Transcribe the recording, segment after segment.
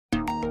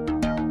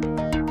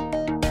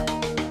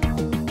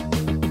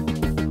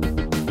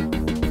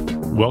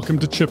Welcome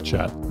to Chip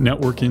Chat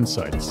Network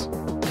Insights.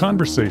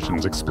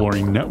 Conversations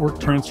exploring network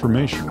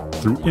transformation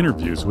through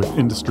interviews with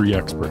industry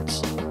experts.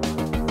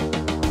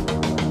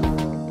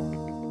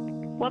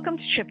 Welcome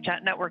to Chip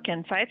Chat Network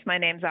Insights. My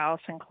name is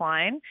Allyson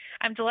Klein.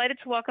 I'm delighted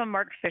to welcome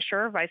Mark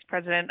Fisher, Vice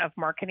President of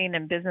Marketing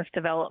and Business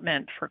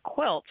Development for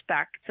Qwilt,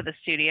 back to the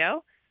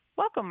studio.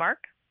 Welcome,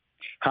 Mark.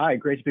 Hi,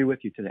 great to be with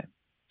you today.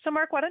 So,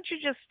 Mark, why don't you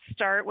just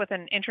start with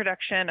an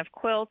introduction of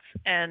Qwilt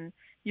and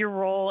your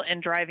role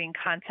in driving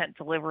content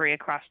delivery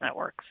across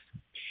networks?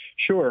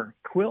 Sure.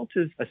 Qwilt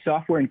is a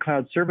software and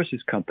cloud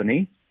services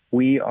company.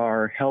 We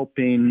are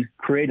helping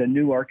create a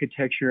new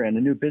architecture and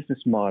a new business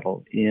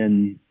model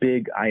in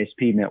big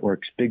ISP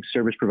networks, big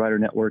service provider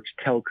networks,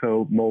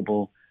 telco,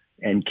 mobile,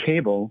 and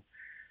cable,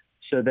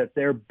 so that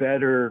they're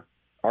better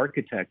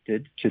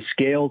architected to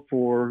scale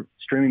for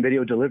streaming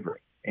video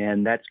delivery.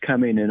 And that's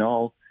coming in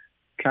all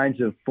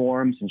kinds of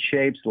forms and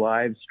shapes,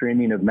 live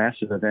streaming of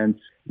massive events,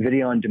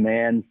 video on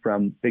demand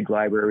from big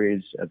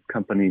libraries of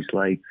companies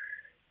like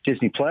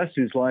Disney Plus,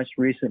 who's launched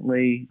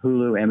recently,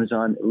 Hulu,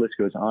 Amazon, the list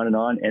goes on,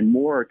 and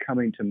more are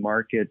coming to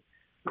market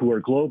who are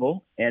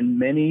global, and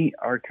many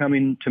are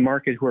coming to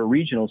market who are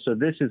regional. So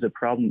this is a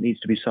problem that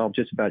needs to be solved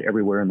just about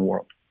everywhere in the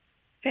world.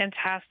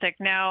 Fantastic.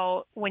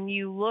 Now, when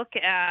you look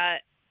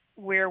at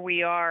where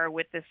we are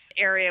with this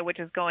area, which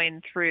is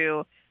going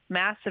through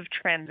massive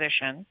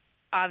transition,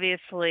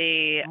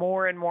 obviously,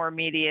 more and more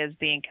media is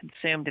being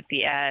consumed at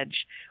the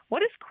edge.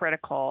 What is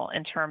critical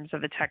in terms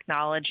of the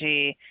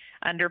technology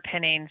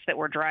underpinnings that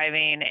we're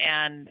driving,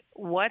 and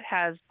what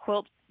has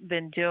Qwilt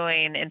been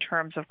doing in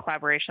terms of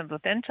collaborations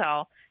with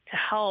Intel to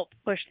help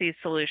push these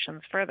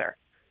solutions further?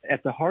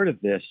 At the heart of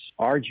this,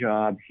 our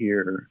job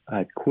here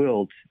at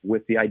Qwilt,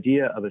 with the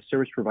idea of a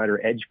service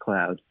provider edge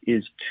cloud,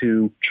 is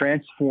to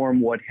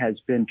transform what has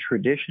been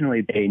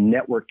traditionally a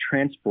network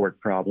transport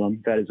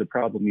problem, that is a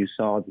problem you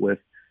solve with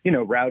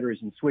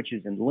routers and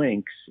switches and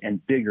links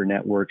and bigger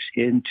networks,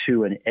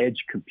 into an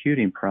edge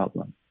computing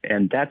problem.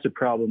 And that's a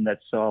problem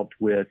that's solved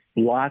with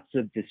lots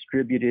of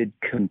distributed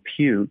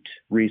compute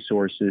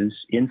resources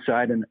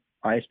inside an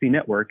ISP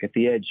network at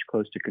the edge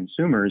close to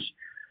consumers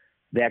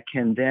that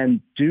can then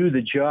do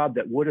the job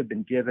that would have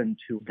been given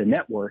to the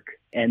network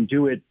and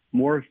do it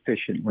more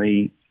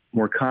efficiently,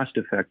 more cost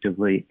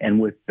effectively, and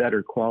with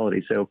better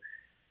quality. So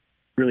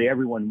really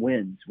everyone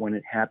wins when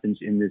it happens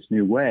in this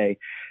new way.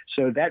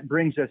 So that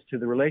brings us to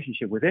the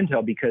relationship with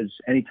Intel, because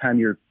anytime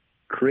you're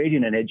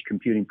creating an edge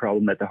computing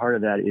problem, at the heart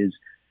of that is,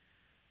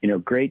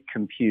 great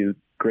compute,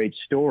 great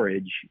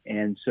storage.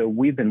 And so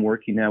we've been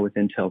working now with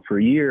Intel for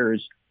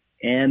years,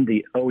 and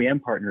the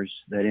OEM partners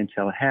that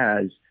Intel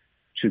has,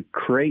 to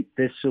create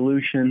this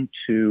solution,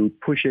 to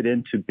push it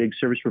into big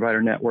service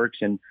provider networks.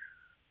 And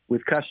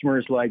with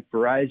customers like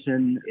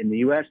Verizon in the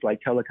U.S., like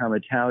Telecom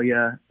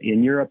Italia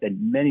in Europe,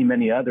 and many,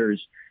 many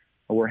others,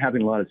 we're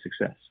having a lot of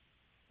success.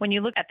 When you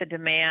look at the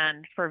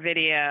demand for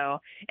video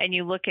and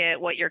you look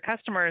at what your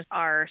customers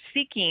are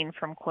seeking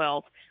from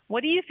Qwilt,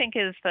 what do you think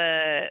is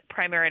the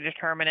primary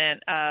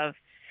determinant of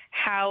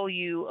how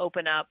you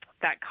open up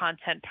that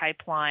content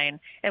pipeline,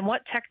 and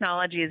what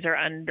technologies are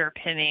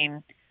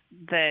underpinning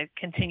the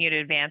continued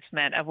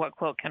advancement of what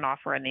Qwilt can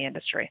offer in the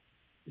industry?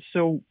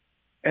 So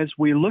as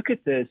we look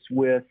at this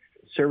with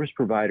service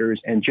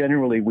providers, and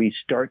generally we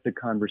start the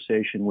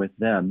conversation with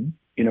them,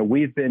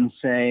 we've been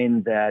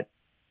saying that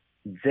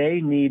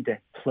they need to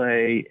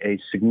play a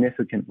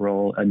significant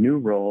role, a new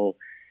role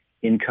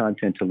in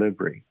content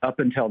delivery. Up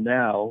until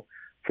now,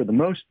 for the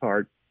most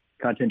part,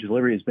 content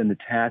delivery has been the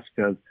task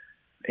of,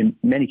 in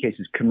many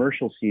cases,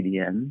 commercial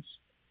CDNs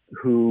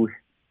who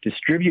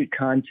distribute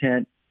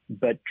content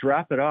but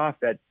drop it off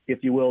at,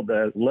 if you will,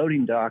 the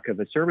loading dock of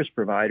a service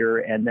provider,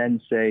 and then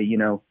say,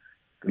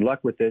 good luck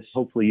with this.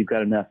 Hopefully you've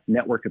got enough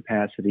network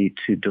capacity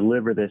to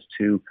deliver this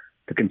to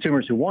the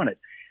consumers who want it.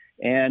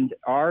 And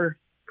our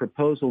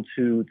proposal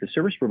to the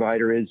service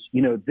provider is,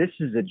 this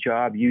is a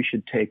job you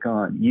should take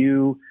on.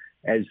 You,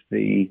 as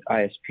the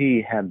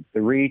ISP, have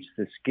the reach,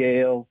 the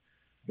scale,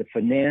 the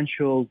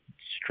financial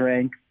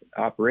strength,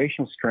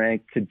 operational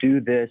strength to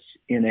do this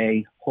in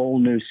a whole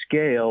new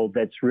scale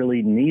that's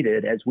really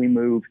needed as we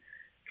move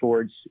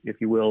towards, if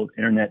you will,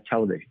 internet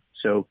television.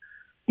 So,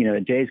 a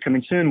day is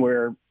coming soon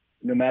where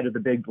no matter the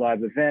big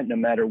live event, no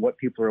matter what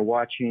people are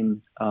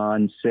watching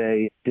on,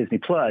 say, Disney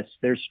Plus,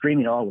 they're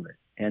streaming all of it.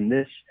 And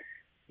this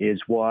is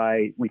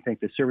why we think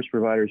the service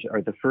providers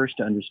are the first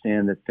to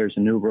understand that there's a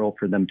new role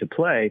for them to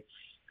play.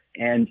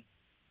 And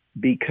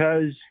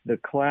because the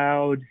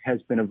cloud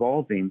has been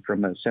evolving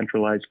from a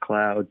centralized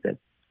cloud that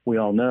we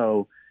all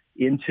know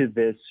into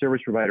this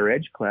service provider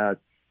edge cloud,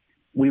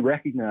 we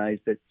recognize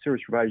that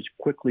service providers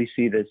quickly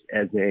see this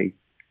as a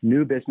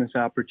new business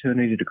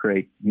opportunity to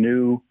create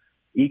new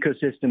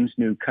ecosystems,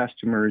 new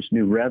customers,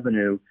 new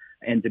revenue,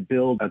 and to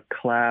build a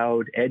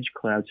cloud, edge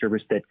cloud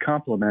service that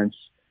complements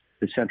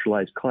the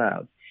centralized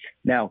cloud.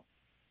 Now,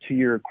 to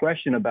your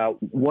question about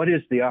what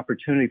is the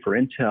opportunity for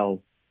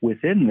Intel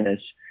within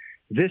this,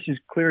 this is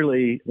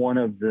clearly one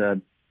of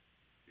the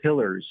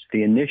pillars,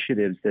 the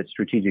initiatives that's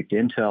strategic to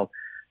Intel.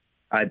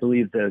 I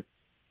believe the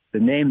the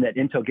name that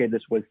Intel gave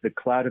this was the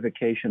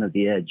cloudification of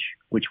the edge,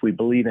 which we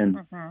believe in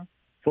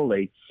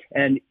fully.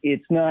 And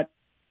it's not,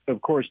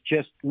 of course,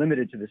 just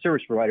limited to the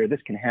service provider.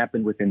 This can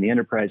happen within the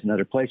enterprise and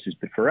other places.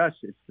 But for us,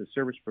 it's the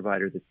service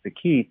provider that's the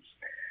key.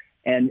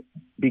 And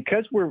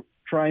because we're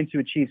trying to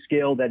achieve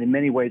scale that in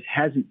many ways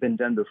hasn't been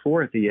done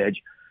before at the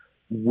edge,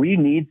 we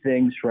need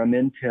things from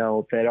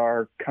Intel that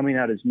are coming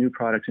out as new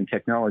products and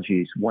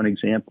technologies. One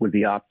example would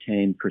be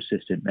Optane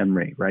persistent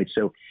memory, right?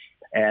 So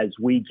as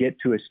we get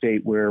to a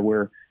state where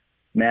we're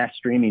mass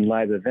streaming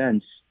live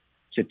events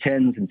to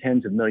tens and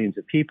tens of millions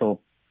of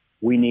people,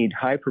 we need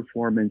high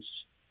performance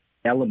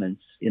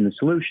elements in the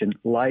solution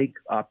like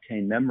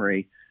Optane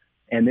memory.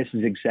 And this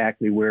is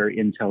exactly where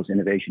Intel's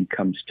innovation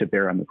comes to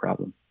bear on the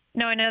problem.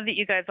 Now, I know that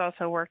you guys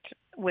also worked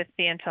with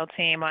the Intel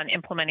team on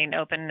implementing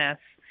OpenNESS.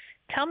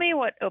 Tell me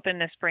what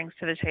OpenNESS brings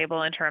to the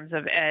table in terms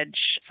of edge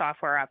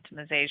software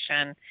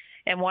optimization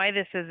and why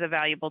this is a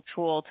valuable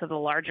tool to the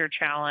larger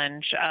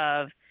challenge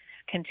of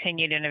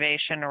continued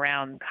innovation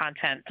around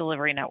content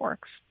delivery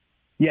networks.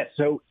 Yes.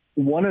 So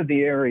one of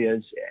the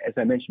areas, as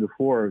I mentioned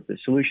before, the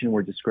solution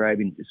we're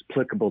describing is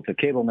applicable to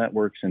cable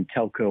networks and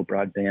telco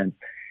broadband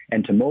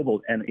and to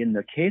mobile. And in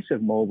the case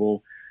of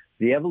mobile,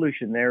 the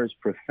evolution there is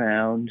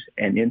profound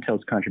and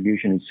Intel's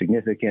contribution is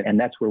significant. And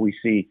that's where we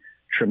see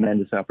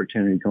tremendous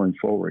opportunity going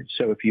forward.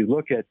 So if you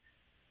look at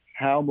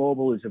how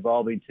mobile is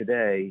evolving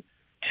today,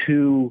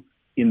 two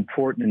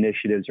important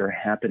initiatives are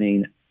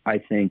happening, I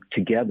think,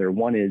 together.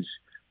 One is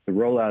the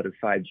rollout of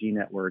 5G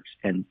networks,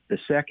 and the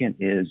second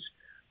is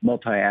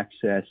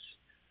multi-access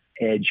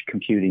edge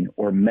computing,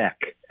 or MEC,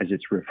 as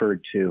it's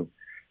referred to.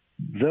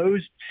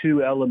 Those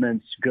two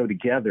elements go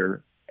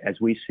together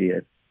as we see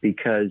it,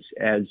 because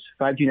as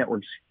 5G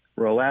networks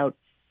roll out,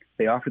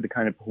 they offer the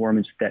kind of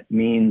performance that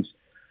means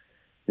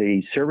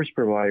the service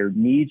provider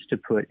needs to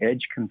put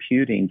edge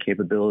computing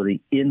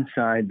capability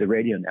inside the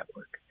radio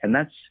network. And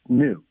that's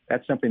new.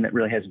 That's something that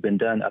really hasn't been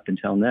done up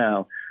until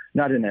now,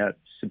 not in a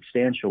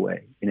substantial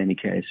way in any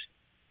case.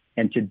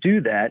 And to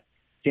do that,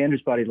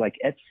 standards bodies like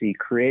ETSI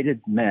created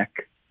MEC,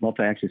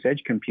 multi-access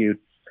edge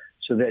compute,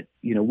 so that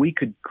we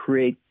could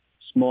create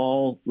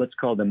small, let's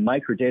call them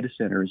micro data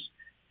centers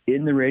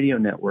in the radio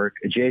network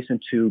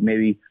adjacent to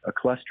maybe a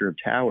cluster of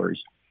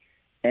towers.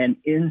 And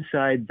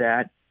inside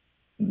that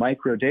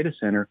micro data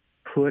center,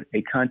 put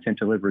a content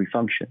delivery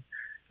function.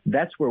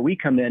 That's where we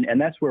come in,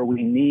 and that's where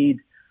we need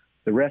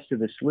the rest of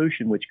the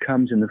solution, which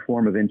comes in the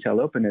form of Intel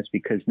OpenNESS,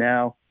 because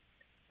now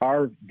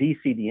our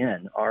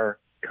vCDN, our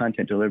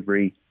content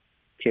delivery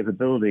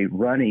capability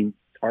running,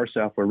 our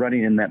software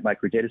running in that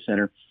micro data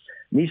center,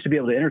 needs to be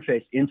able to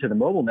interface into the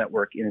mobile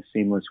network in a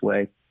seamless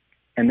way.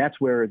 And that's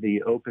where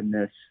the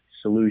OpenNESS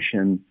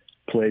solution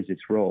plays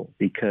its role,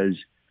 because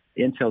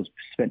Intel's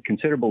spent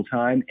considerable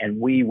time, and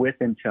we with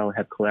Intel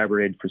have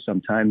collaborated for some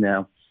time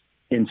now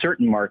in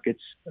certain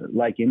markets,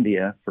 like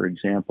India, for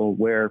example,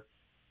 where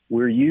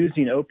we're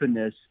using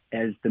OpenNESS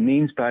as the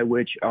means by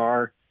which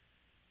our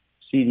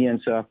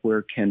CDN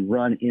software can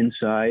run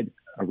inside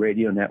a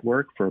radio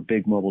network for a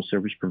big mobile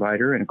service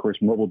provider. And of course,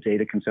 mobile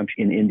data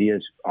consumption in India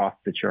is off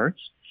the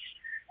charts.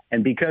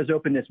 And because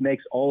OpenNESS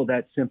makes all of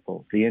that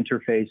simple, the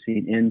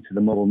interfacing into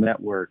the mobile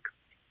network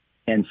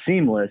and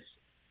seamless,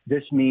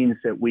 this means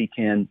that we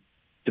can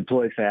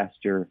deploy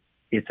faster.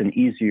 It's an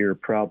easier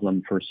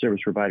problem for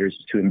service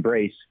providers to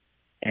embrace,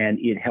 and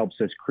it helps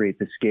us create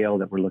the scale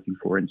that we're looking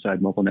for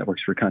inside mobile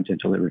networks for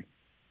content delivery.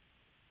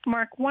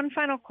 Mark, one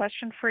final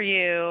question for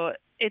you.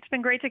 It's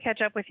been great to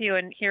catch up with you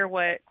and hear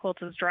what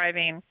Qwilt is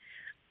driving.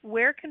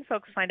 Where can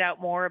folks find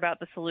out more about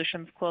the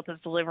solutions Qwilt is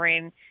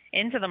delivering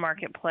into the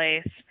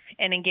marketplace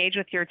and engage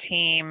with your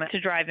team to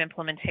drive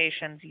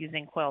implementations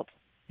using Qwilt?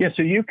 Yeah,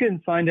 so you can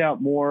find out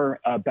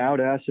more about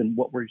us and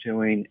what we're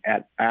doing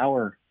at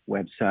our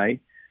website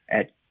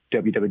at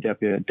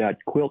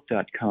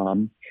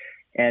www.qwilt.com.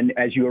 And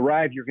as you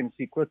arrive, you're going to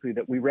see quickly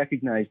that we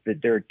recognize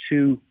that there are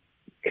two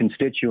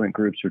constituent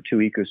groups or two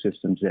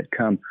ecosystems that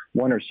come.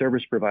 One are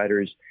service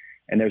providers,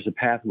 and there's a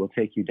path we'll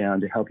take you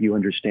down to help you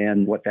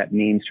understand what that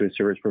means to a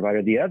service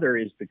provider. The other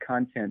is the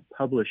content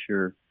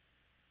publisher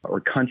or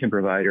content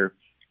provider,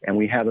 and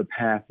we have a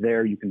path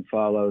there you can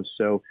follow.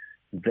 So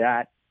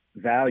that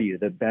value,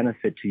 the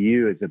benefit to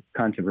you as a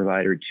content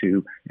provider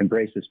to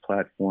embrace this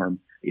platform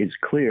is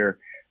clear.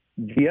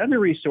 The other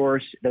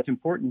resource that's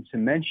important to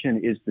mention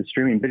is the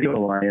Streaming Video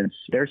Alliance.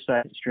 Their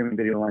site is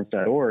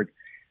streamingvideoalliance.org.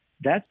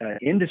 That's an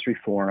industry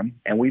forum,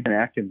 and we've been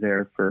active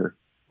there for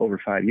over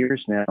 5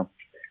 years now.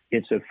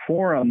 It's a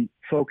forum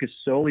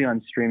focused solely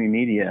on streaming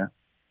media,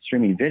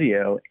 streaming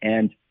video,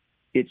 and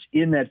it's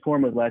in that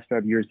forum of the last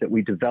 5 years that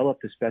we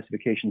developed the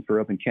specification for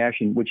open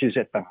caching, which is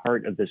at the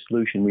heart of the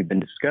solution we've been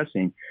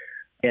discussing.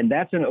 And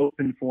that's an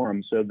open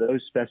forum, so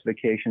those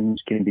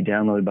specifications can be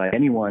downloaded by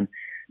anyone,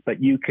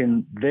 but you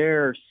can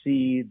there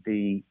see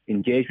the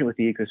engagement with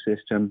the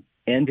ecosystem,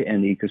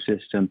 end-to-end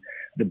ecosystem,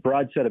 the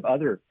broad set of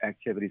other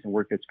activities and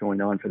work that's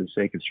going on for the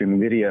sake of streaming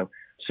video.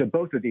 So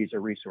both of these are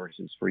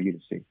resources for you to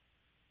see.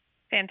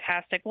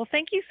 Fantastic. Well,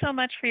 thank you so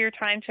much for your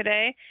time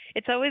today.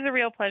 It's always a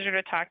real pleasure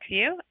to talk to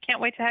you.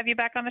 Can't wait to have you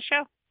back on the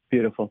show.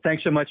 Beautiful.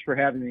 Thanks so much for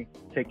having me.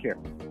 Take care.